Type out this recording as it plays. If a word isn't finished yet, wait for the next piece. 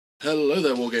Hello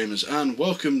there, Wargamers, and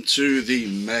welcome to the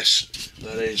mess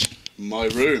that is my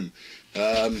room.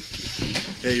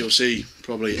 Here you'll see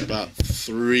probably about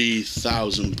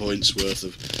 3,000 points worth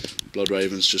of Blood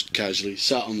Ravens just casually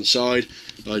sat on the side.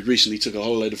 I recently took a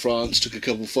holiday to France, took a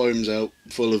couple foams out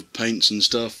full of paints and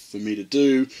stuff for me to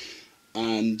do,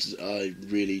 and I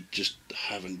really just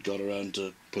haven't got around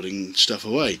to putting stuff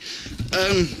away.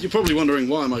 You're probably wondering,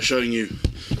 why am I showing you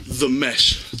the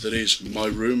mess that is my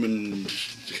room and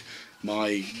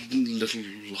my little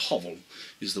hovel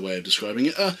is the way of describing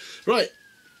it. Right,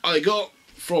 I got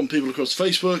from people across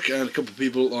Facebook and a couple of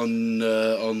people on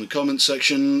the comments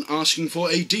section asking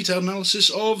for a detailed analysis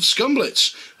of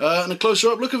Skumblitz and a closer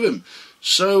up look of him.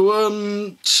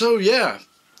 So yeah,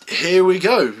 here we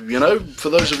go. You know,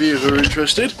 for those of you who are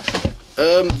interested,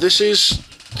 this is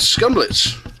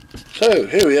Skumblitz. So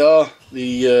here we are,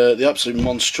 the absolute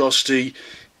monstrosity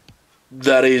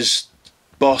that is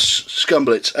boss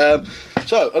Skumblitz.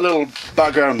 So a little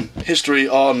background history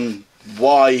on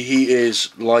why he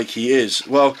is like he is.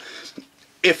 Well,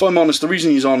 if I'm honest, the reason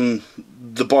he's on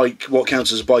the bike, what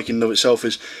counts as a bike in and of itself,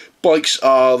 is bikes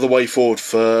are the way forward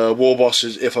for war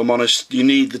bosses. If I'm honest, you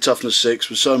need the toughness 6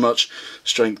 with so much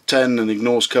strength 10 and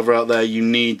ignores cover out there. You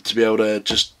need to be able to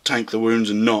just tank the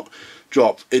wounds and not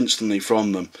drop instantly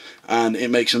from them, and it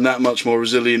makes them that much more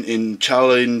resilient in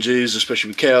challenges, especially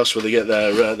with Chaos, where they get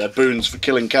their boons for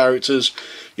killing characters.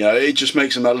 You know, it just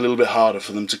makes them that little bit harder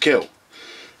for them to kill.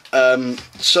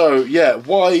 So yeah,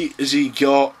 why has he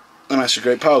got a massive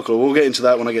great power claw? We'll get into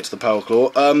that when I get to the power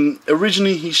claw.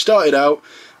 Originally he started out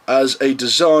as a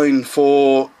design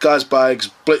for Gazbag's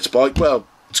Blitz bike. Well,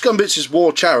 Skumblitz's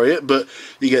war chariot, but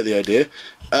you get the idea.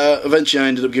 Eventually I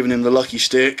ended up giving him the Lucky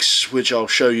Sticks, which I'll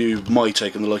show you my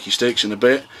take on the Lucky Sticks in a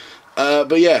bit.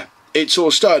 But yeah, it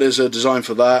sort of started as a design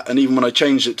for that, and even when I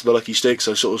changed it to the Lucky Sticks,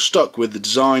 I sort of stuck with the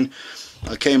design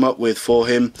I came up with for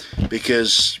him,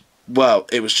 because, well,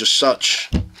 it was just such,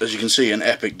 as you can see, an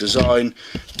epic design.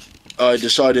 I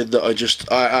decided that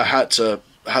I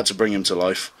had to bring him to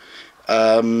life.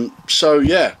 So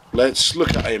yeah, let's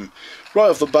look at him. Right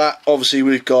off the bat, obviously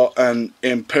we've got an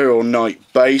Imperial Knight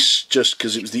base, just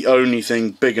because it was the only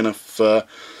thing big enough for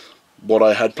what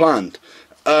I had planned.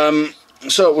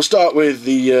 So we'll start with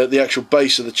the actual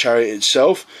base of the chariot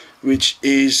itself, which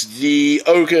is the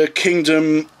Ogre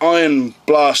Kingdom Iron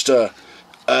Blaster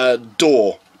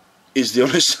door, is the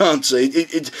honest answer.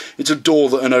 It's a door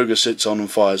that an ogre sits on and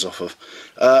fires off of.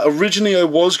 Originally I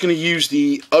was going to use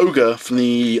the ogre from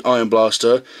the Iron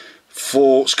Blaster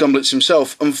for Skumblitz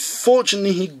himself.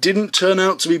 Unfortunately, he didn't turn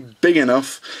out to be big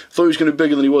enough. I thought he was going to be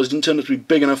bigger than he was. He didn't turn out to be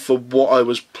big enough for what I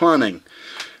was planning.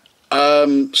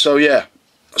 So yeah.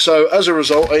 So as a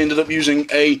result, I ended up using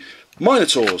a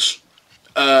Minotaur's,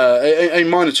 a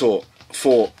Minotaur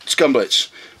for Skumblitz.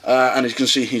 And as you can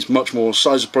see, he's much more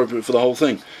size appropriate for the whole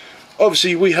thing.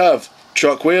 Obviously, we have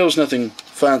truck wheels, nothing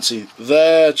fancy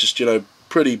there, just, you know,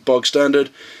 pretty bog standard.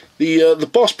 The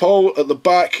boss pole at the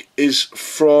back is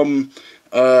from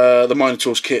the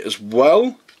Minotaur's kit as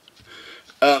well.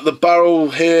 The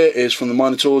barrel here is from the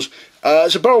Minotaur's.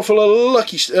 It's a barrel full of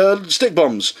lucky stick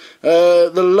bombs.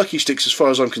 The Lucky Sticks, as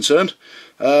far as I'm concerned.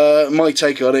 My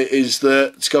take on it is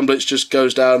that Skumblitz just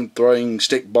goes down throwing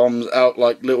stick bombs out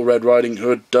like Little Red Riding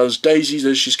Hood does daisies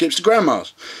as she skips to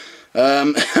Grandma's.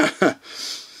 So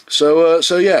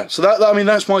yeah, so that, I mean,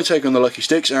 that's my take on the Lucky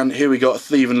Sticks. And here we got a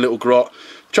thieving little grot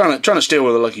trying to steal one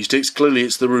of the Lucky Sticks. Clearly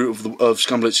it's the root of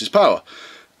Skumblitz's power.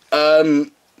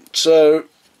 So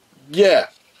yeah,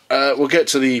 we'll get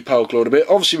to the power claw in a bit.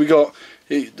 Obviously we got,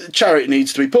 the chariot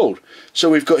needs to be pulled, so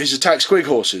we've got his attack squig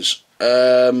horses.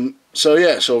 So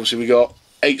yeah, so obviously we got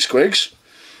 8 squigs,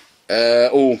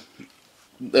 all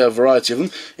a variety of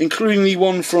them, including the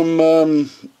one from,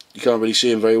 you can't really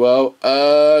see him very well,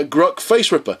 Gruck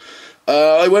Face Ripper.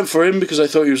 I went for him because I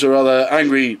thought he was a rather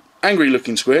angry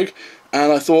looking squig,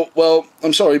 and I thought, well,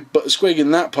 I'm sorry, but a squig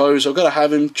in that pose, I've got to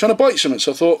have him trying to bite something.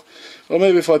 So I thought, well,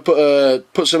 maybe if I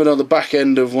put something on the back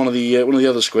end of one of the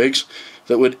other squigs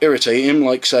that would irritate him,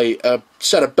 like say a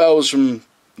set of bells from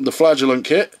the Flagellant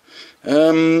kit, you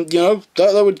know,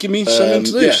 that would give me something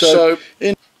to do. Yeah, so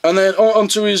and then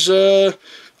onto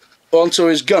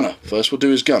his gunner. First, we'll do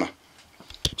his gunner.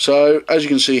 So as you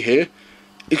can see here,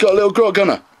 he's got a little grot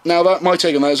gunner. Now that, my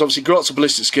take on that is, obviously grot's a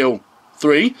ballistic skill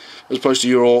 3 as opposed to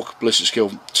your orc ballistic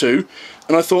skill 2,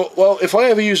 and I thought, well, if I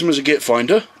ever use him as a git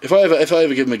finder, if I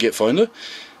ever give him a git finder,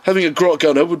 having a grot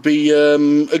gunner would be a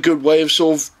good way of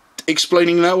sort of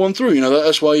explaining that one through. You know,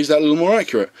 that's why he's that little more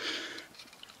accurate.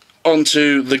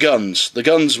 Onto the guns. The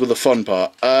guns were the fun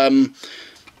part.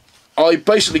 I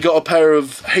basically got a pair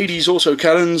of Hades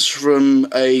autocannons from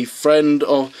a friend.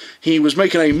 He was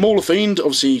making a Mauler Fiend.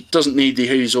 Obviously, doesn't need the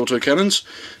Hades autocannons,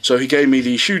 so he gave me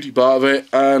the shooty part of it,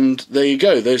 and there you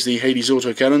go. There's the Hades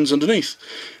autocannons underneath.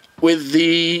 With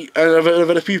the, and I've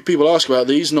had a few people ask about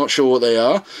these, not sure what they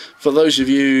are. For those of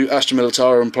you Astra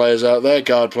Militarum players out there,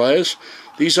 guard players,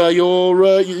 these are your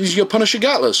Punisher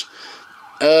Gattlers.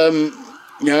 You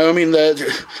know, I mean,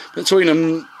 between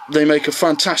them, they make a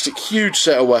fantastic, huge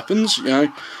set of weapons. You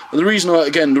know, and the reason I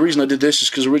did this is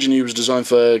because originally it was designed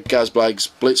for Gazblag's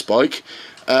Blitzbike,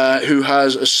 who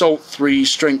has Assault 3,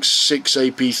 Strength 6,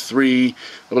 AP 3,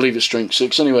 I believe it's Strength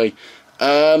 6 anyway.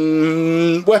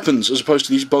 Weapons, as opposed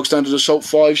to these bog standard Assault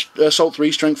 3,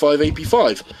 Strength 5, AP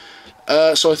 5.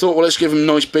 So I thought, well, let's give them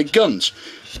nice big guns.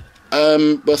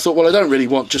 But I thought, well, I don't really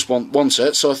want one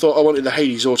set, so I thought I wanted the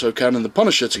Hades autocannon and the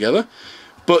Punisher together.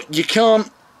 But you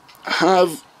can't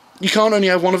only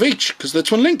have one of each, because they're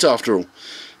twin linked after all.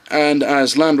 And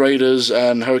as Land Raiders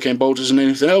and Hurricane Bolters and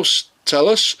anything else tell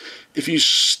us, if you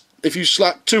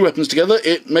slap two weapons together,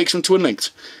 it makes them twin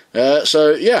linked.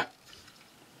 So yeah.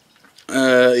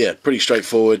 Yeah, pretty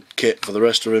straightforward kit for the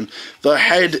rest of them. The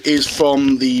head is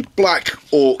from the Black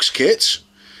Orcs kit.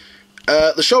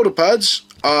 The shoulder pads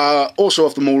are also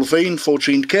off the Mauler Fiend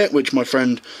 14 kit, which my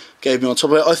friend gave me on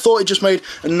top of it. I thought it just made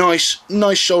a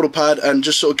nice shoulder pad, and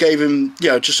just sort of gave him, you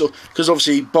know, just sort because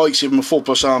obviously bikes give him a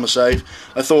 4+ armor save.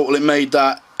 I thought, well, it made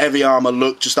that heavy armor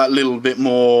look just that little bit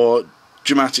more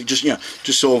dramatic. Just, you know,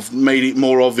 just sort of made it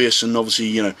more obvious, and obviously,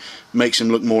 you know, makes him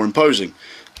look more imposing.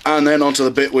 And then onto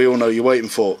the bit we all know you're waiting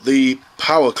for, the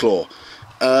Power Claw.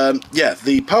 Yeah,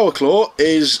 the Power Claw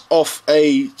is off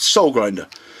a Soul Grinder.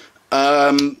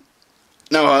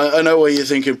 Now, I know what you're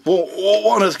thinking, what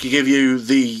on earth could give you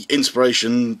the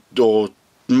inspiration or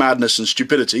madness and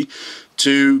stupidity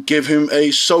to give him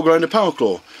a Soul Grinder Power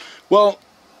Claw? Well,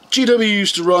 GW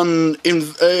used to run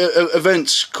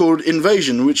events called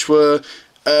Invasion, which were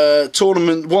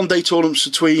one-day tournaments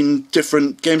between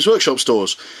different Games Workshop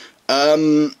stores.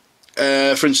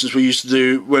 For instance, we used to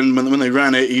do, when they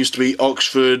ran it, it used to be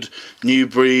Oxford,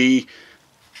 Newbury,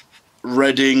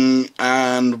 Reading,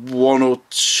 and one or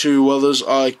two others.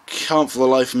 I can't for the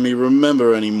life of me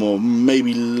remember anymore.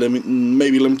 Maybe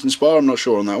Leamington Spa, I'm not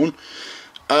sure on that one.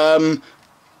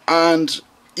 And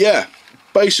yeah,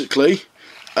 basically,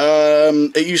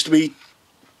 it used to be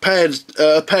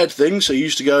a paired thing. So you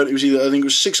used to go, it was either, I think it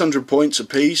was 600 points a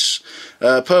piece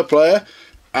per player.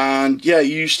 And yeah,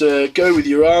 you used to go with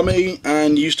your army,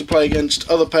 and you used to play against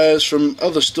other pairs from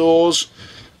other stores.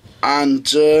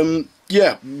 And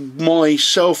yeah,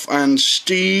 myself and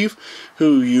Steve,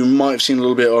 who you might have seen a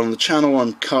little bit on the channel,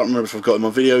 I can't remember if I've got him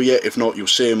on video yet. If not, you'll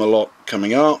see him a lot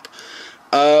coming up.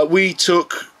 We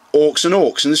took Orcs and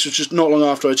Orcs, and this was just not long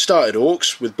after I'd started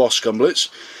Orcs with Boss Skumblitz,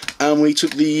 and we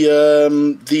took the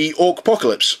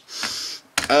Orc-pocalypse.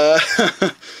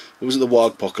 Or was it the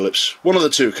Warg-pocalypse? One of the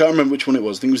two. Can't remember which one it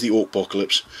was. I think it was the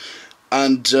Orc-pocalypse.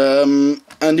 And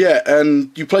yeah,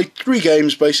 and you play 3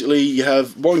 games basically. You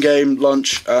have 1 game,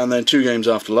 lunch, and then 2 games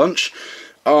after lunch.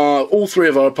 All three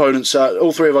of our games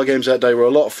that day were a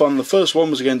lot of fun. The first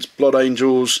one was against Blood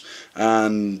Angels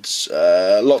and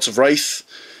lots of Wraith.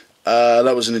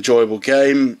 That was an enjoyable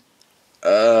game.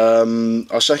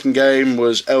 Our second game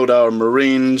was Eldar and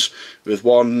Marines, with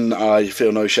one, I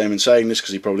feel no shame in saying this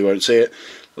because he probably won't see it,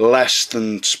 less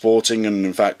than sporting and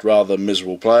in fact rather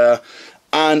miserable player.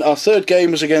 And our third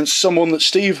game was against someone that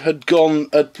Steve had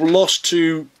lost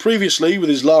to previously with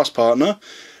his last partner,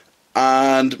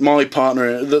 and my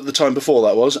partner, the time before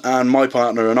that was, and my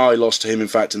partner and I lost to him in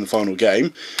fact in the final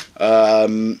game.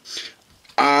 And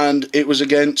it was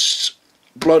against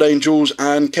Blood Angels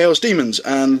and Chaos Demons,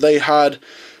 and they had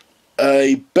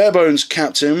a bare bones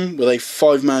captain with a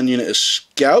 5-man unit of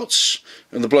scouts,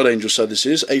 and the Blood Angels side this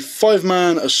is a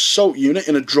 5-man assault unit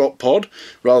in a drop pod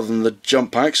rather than the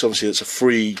jump packs. Obviously it's a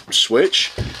free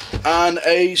switch, and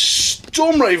a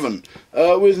Storm Raven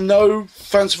with no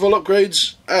fanciful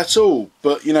upgrades at all,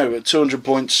 but you know, at 200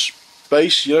 points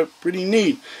base you don't really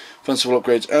need fanciful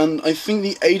upgrades. And I think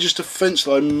the Aegis Defense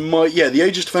Line the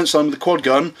Aegis Defense Line with the quad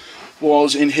gun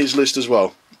was in his list as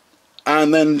well.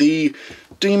 And then the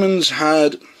Demons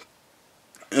had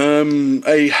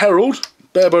a Herald,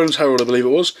 bare bones Herald I believe it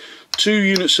was, 2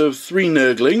 units of 3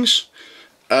 Nurglings,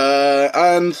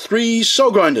 and 3 Soul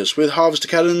Grinders with Harvester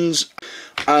Cannons.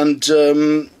 And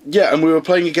yeah, and we were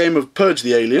playing a game of Purge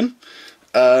the Alien.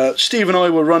 Steve and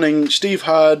I were running. Steve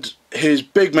had his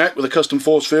big mech with a custom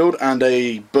force field and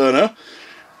a burner.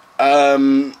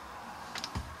 And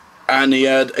he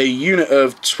had a unit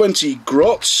of 20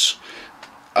 Grots,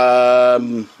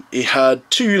 he had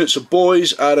 2 units of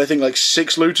boys and I think like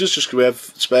 6 looters, just because we have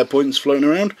spare points floating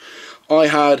around. I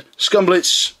had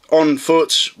Skumblitz on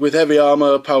foot with heavy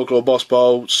armour, power claw, boss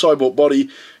pole, cyborg body,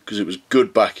 because it was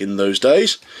good back in those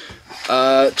days.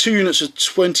 2 units of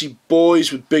 20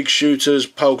 boys with big shooters,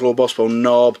 power claw, boss pole,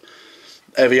 knob,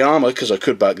 heavy armour, because I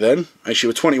could back then. Actually,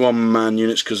 with 21 man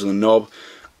units because of the knob.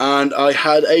 And I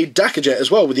had a Dakar jet as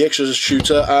well with the extra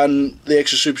shooter and the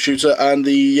extra super shooter and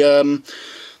the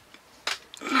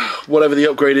whatever the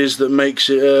upgrade is that makes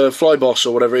it fly boss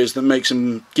or whatever it is that makes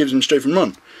him, gives him strafe and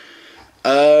run.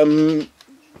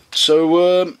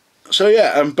 So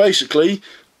yeah, and basically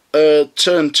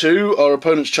turn 2, our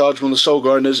opponents charged one of the soul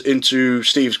grinders into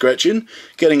Steve's Gretchen,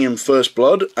 getting him first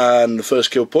blood and the first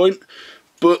kill point.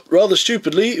 But rather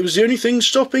stupidly, it was the only thing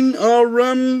stopping our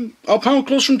power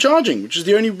claws from charging, which is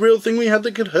the only real thing we had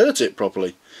that could hurt it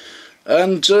properly.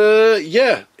 And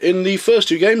yeah, in the first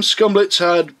 2 games, Skumblitz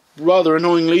had rather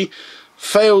annoyingly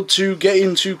failed to get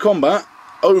into combat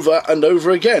over and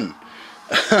over again,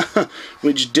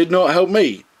 which did not help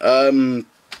me.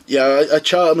 Yeah,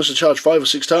 I must have charged 5 or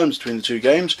 6 times between the 2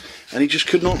 games, and he just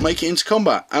could not make it into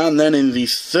combat. And then in the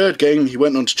 3rd game, he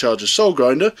went on to charge a soul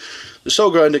grinder. The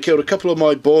soul grinder killed a couple of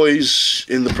my boys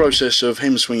in the process of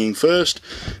him swinging first.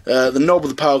 The knob of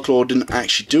the power claw didn't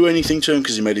actually do anything to him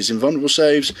because he made his invulnerable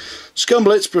saves.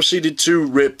 Skumblitz proceeded to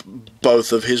rip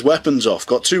both of his weapons off.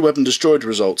 Got 2 weapon destroyed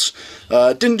results.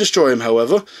 Didn't destroy him,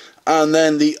 however. And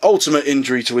then the ultimate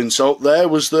injury to insult there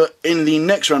was that in the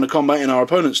next round of combat in our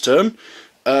opponent's turn,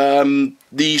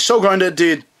 the soul grinder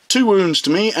did 2 wounds to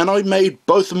me, and I made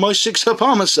both of my 6-up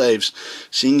armour saves,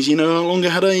 seeing as he no longer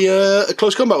had a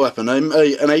close combat weapon, an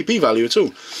AP value at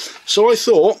all. So I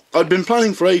thought, I'd been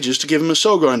planning for ages to give him a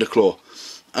soul grinder claw.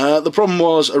 The problem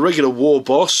was, a regular war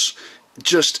boss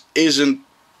just isn't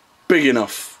big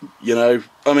enough, you know.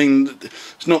 I mean,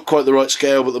 it's not quite the right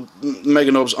scale, but the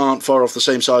mega knobs aren't far off the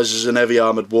same size as an heavy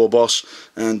armoured war boss,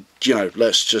 and, you know,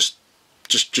 let's just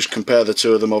compare the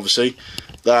 2 of them, obviously.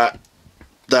 That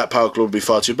power claw would be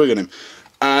far too big on him.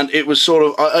 And it was sort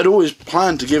of, I'd always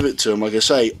planned to give it to him, like I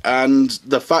say, and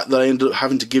the fact that I ended up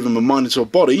having to give him a Minotaur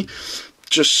body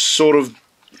just sort of,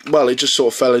 well, it just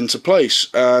sort of fell into place.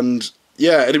 And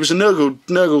yeah, and it was a Nurgle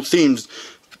themed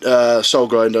soul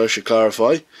grinder, I should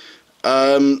clarify.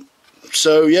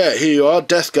 So yeah, here you are,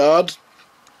 Death Guard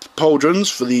pauldrons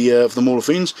for the Maul of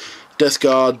Fiends, Death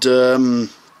Guard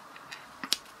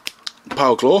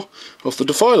power claw off the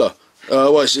Defiler.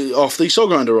 Well, it's off the soul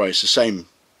grinder race, the same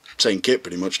kit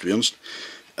pretty much, to be honest.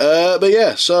 But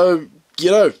yeah, so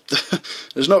you know,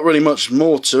 there's not really much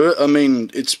more to it. I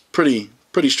mean, it's pretty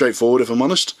straightforward, if I'm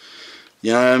honest.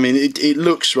 You know, I mean, it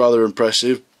looks rather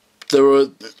impressive. There's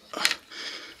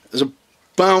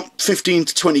about 15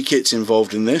 to 20 kits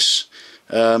involved in this,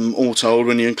 all told,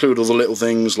 when you include all the little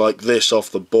things like this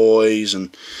off the boys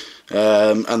and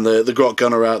the Grot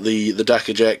Gunner out the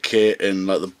Dakar Jet kit and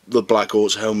like the Black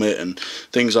Orcs helmet and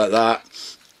things like that.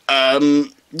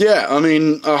 Yeah, I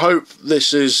mean, I hope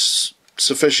this is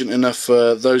sufficient enough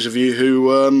for those of you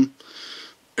who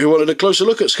wanted a closer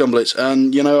look at Skumblitz,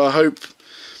 and you know, I hope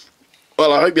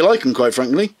you like him, quite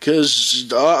frankly,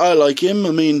 because I like him.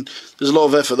 I mean, there's a lot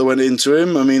of effort that went into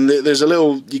him. I mean, there's a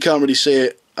little, you can't really see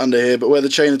it under here, but where the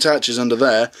chain attaches under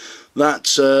there,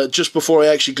 that's just before I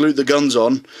actually glued the guns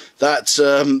on,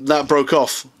 that broke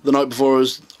off the night before I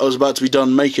was about to be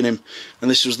done making him,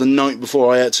 and this was the night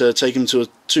before I had to take him to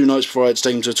 2 nights before I had to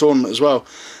take him to a tournament as well.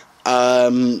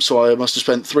 So I must have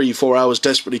spent 3-4 hours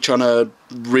desperately trying to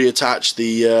reattach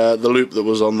the loop that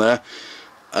was on there,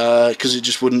 because it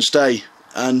just wouldn't stay.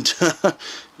 And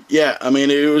yeah, I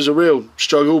mean, it was a real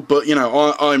struggle, but you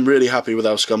know, I'm really happy with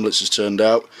how Skumblitz has turned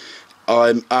out.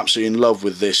 I'm absolutely in love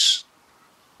with this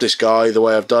guy, the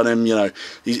way I've done him. You know,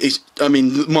 I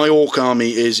mean, my Orc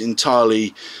army is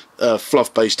entirely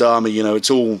fluff-based army. You know,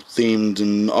 it's all themed,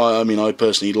 and I mean, I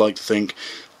personally like to think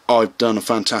I've done a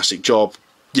fantastic job,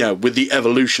 you know, with the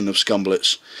evolution of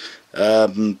Skumblitz.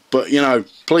 But you know,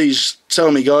 please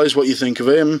tell me, guys, what you think of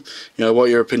him. You know, what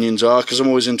your opinions are, because I'm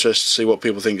always interested to see what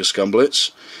people think of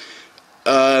Skumblitz.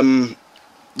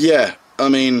 Yeah, I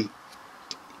mean,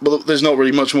 well, there's not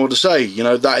really much more to say. You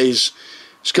know, that is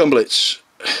Skumblitz.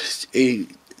 It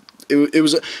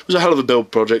was a hell of a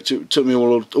build project. It took me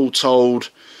all told,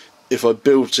 if I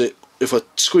built it, if I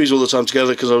squeezed all the time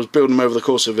together, because I was building them over the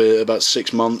course of about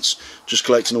 6 months, just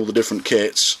collecting all the different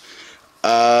kits.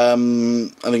 I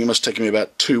think it must have taken me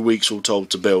about 2 weeks all told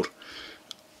to build.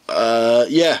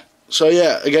 Yeah. So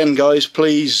yeah, again, guys,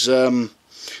 please leave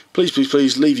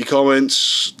your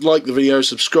comments, like the video,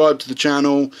 subscribe to the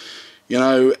channel. You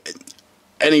know,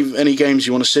 any games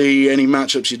you want to see, any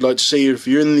matchups you'd like to see. If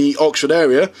you're in the Oxford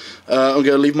area, I'm going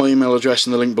to leave my email address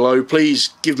in the link below. Please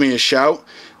give me a shout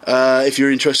if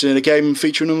you're interested in a game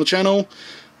featuring on the channel.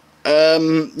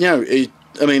 You know,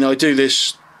 I mean, I do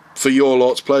this for your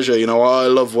lot's pleasure. You know, I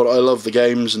love the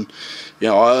games, and you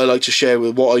know, I like to share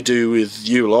with what I do with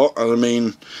you lot. And I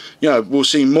mean, you know, we'll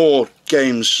see more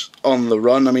games on the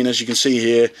run. I mean, as you can see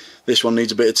here, this one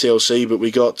needs a bit of TLC, but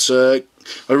we got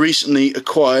I recently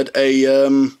acquired a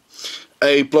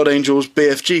Blood Angels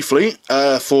BFG fleet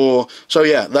so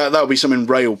yeah, that'll be something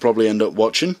Ray will probably end up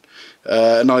watching.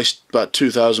 A nice about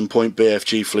 2,000 point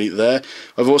BFG fleet there.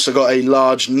 I've also got a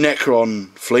large Necron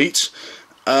fleet.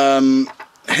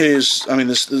 Here's, I mean,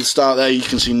 the start there, you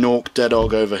can see Nork Dead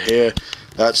Dog over here.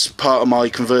 That's part of my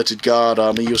converted guard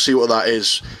army. You'll see what that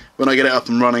is when I get it up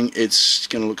and running. It's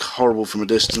going to look horrible from a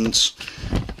distance.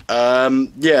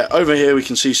 Yeah, over here we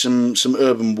can see some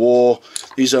urban war.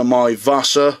 These are my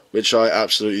Vasa, which I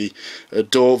absolutely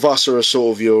adore. Vasa are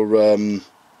sort of your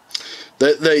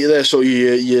they're sort of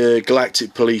your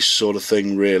galactic police sort of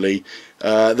thing, really.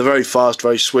 They're very fast,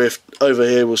 very swift. Over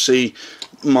here we'll see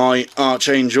my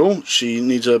Archangel. She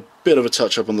needs a bit of a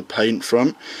touch up on the paint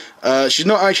front. She's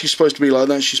not actually supposed to be like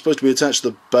that. She's supposed to be attached to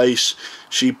the base.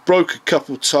 She broke a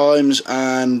couple times,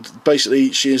 and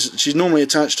basically she's normally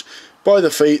attached by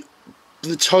the feet,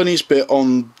 the tiniest bit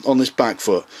on this back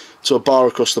foot, to a bar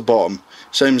across the bottom,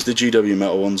 same as the GW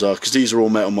metal ones are, because these are all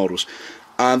metal models.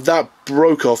 And that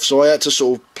broke off, so I had to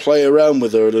sort of play around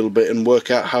with her a little bit and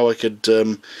work out how I could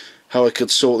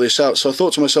sort this out. So I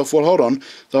thought to myself, well, hold on,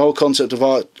 the whole concept of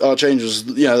Archangels,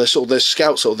 you know, they're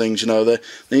scout sort of things, you know, they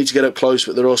need to get up close,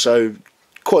 but they're also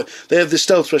they have the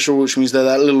stealth threshold, which means they're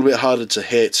that little bit harder to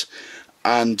hit.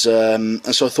 And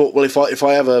so I thought, well, if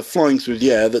I have a flying through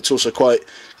the air that's also quite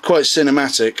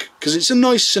cinematic, because it's a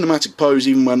nice cinematic pose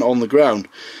even when on the ground.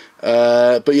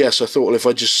 But yes, I thought, well, if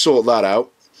I just sort that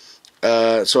out,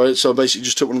 so I basically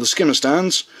just took one of the skimmer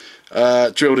stands,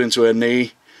 drilled into her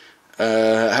knee,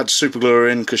 had to super glue her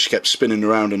in because she kept spinning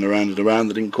around and around and around.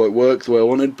 That didn't quite work the way I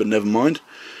wanted, but never mind.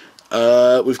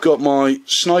 We've got my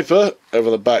sniper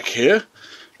over the back here,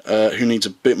 who needs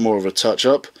a bit more of a touch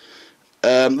up.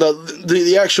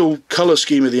 The actual colour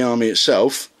scheme of the army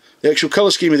itself,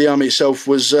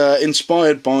 was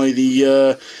inspired by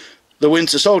the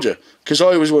Winter Soldier, because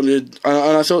I always wanted,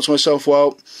 and I thought to myself,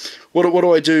 well, what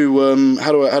do I do?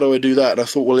 How do I do that? And I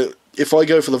thought, well, if I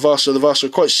go for the Vasa are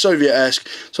quite Soviet-esque,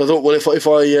 so I thought, well, if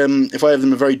I have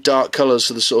them in very dark colours,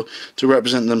 to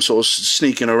represent them sort of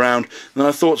sneaking around, then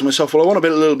I thought to myself, well, I want a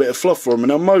little bit of fluff for them. And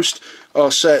now most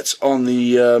are set on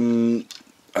the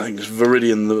I think it's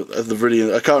Viridian, the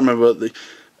Viridian. I can't remember what the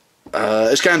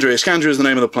Iskandria. Iskandria is the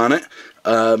name of the planet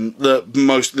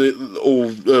that all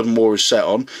urban war is set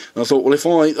on. And I thought,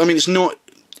 well, I mean, it's not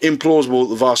implausible that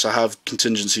the Vasa have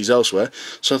contingencies elsewhere.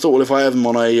 So I thought, well, if I have them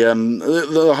on a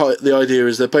the idea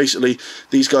is that basically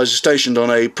these guys are stationed on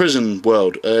a prison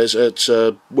world. It's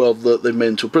a world that they've made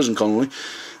into a prison colony,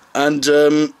 and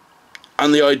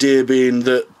the idea being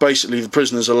that basically the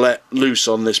prisoners are let loose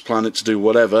on this planet to do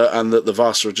whatever, and that the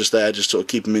Vasa are just there just sort of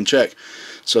keep them in check.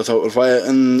 So I thought,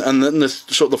 and then the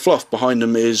sort of the fluff behind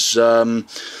them is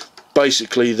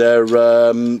basically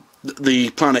the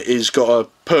planet has got a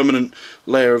permanent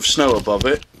layer of snow above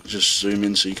it. Just zoom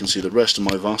in so you can see the rest of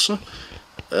my Vasa.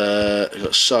 I've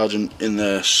got a sergeant in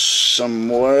there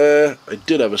somewhere. I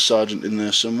did have a sergeant in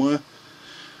there somewhere.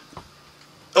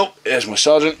 Oh, there's my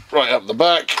sergeant right up the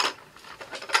back.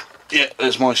 Yeah,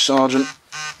 there's my sergeant.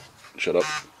 Shut up.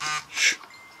 Shh.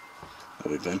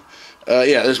 There we've been.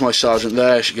 Yeah, there's my sergeant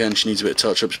there. Again, she needs a bit of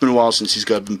touch up. It's been a while since he's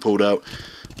been pulled out.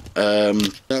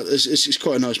 It's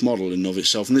quite a nice model in and of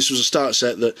itself. And this was a starter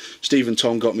set that Steve and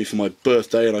Tom got me for my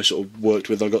birthday, and I sort of worked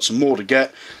with. I got some more to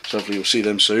get, so hopefully you'll see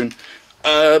them soon.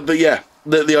 But yeah,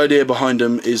 the idea behind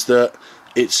them is that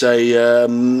it's a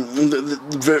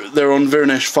they're on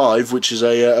Virinesh 5, which is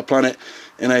a planet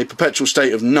in a perpetual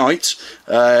state of night.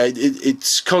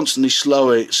 It's constantly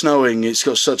snowing. It's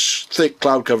got such thick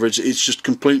cloud coverage. It's just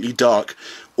completely dark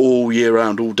all year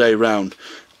round, all day round.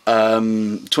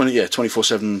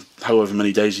 24/7, however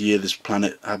many days a year this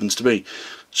planet happens to be.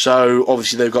 So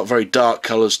obviously they've got very dark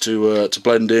colours to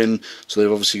blend in. So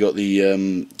they've obviously got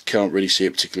the can't really see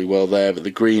it particularly well there, but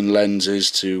the green lenses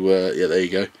to yeah, there you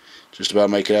go. Just about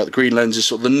make it out. The green lenses,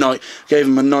 sort of the night, gave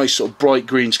them a nice sort of bright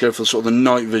green to go for sort of the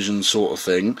night vision sort of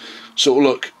thing, sort of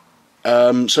look.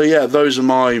 So yeah, those are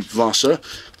my Vasa.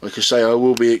 Like I say, I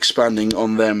will be expanding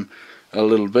on them a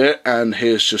little bit. And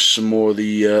here's just some more of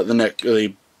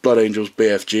the Blood Angels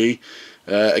BFG.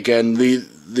 Again,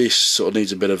 this sort of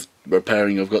needs a bit of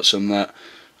repairing. I've got some that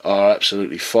are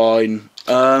absolutely fine.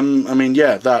 I mean,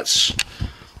 yeah, that's...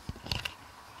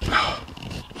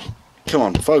 Come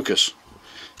on, focus.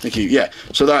 Thank you. Yeah,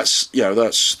 so that's, you know,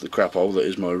 that's the crap hole that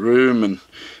is my room, and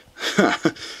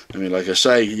I mean, like I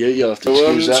say, you'll have to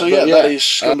excuse that. So yeah, that is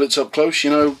Skumblitz up close.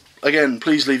 You know, again,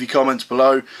 please leave your comments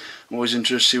below. I'm always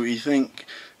interested to see what you think.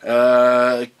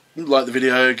 Like the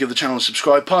video, give the channel a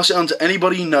subscribe, pass it on to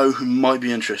anybody you know who might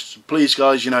be interested. Please,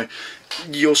 guys, you know,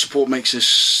 your support makes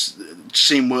this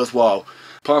seem worthwhile.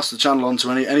 Pass the channel on to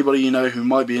anybody you know who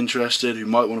might be interested, who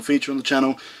might want to feature on the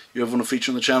channel. You ever want to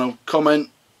feature on the channel, comment,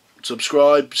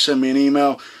 subscribe, send me an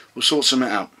email, we'll sort something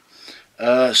out.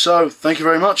 So, thank you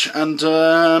very much, and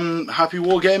happy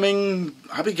wargaming,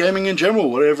 happy gaming in general,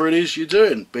 whatever it is you're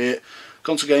doing, be it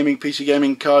console gaming, PC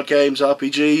gaming, card games,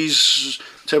 RPGs,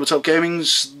 tabletop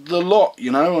gaming's the lot,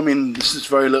 you know. I mean, there's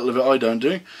very little of it I don't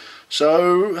do.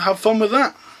 So, have fun with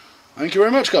that. Thank you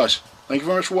very much, guys. Thank you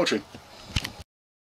very much for watching.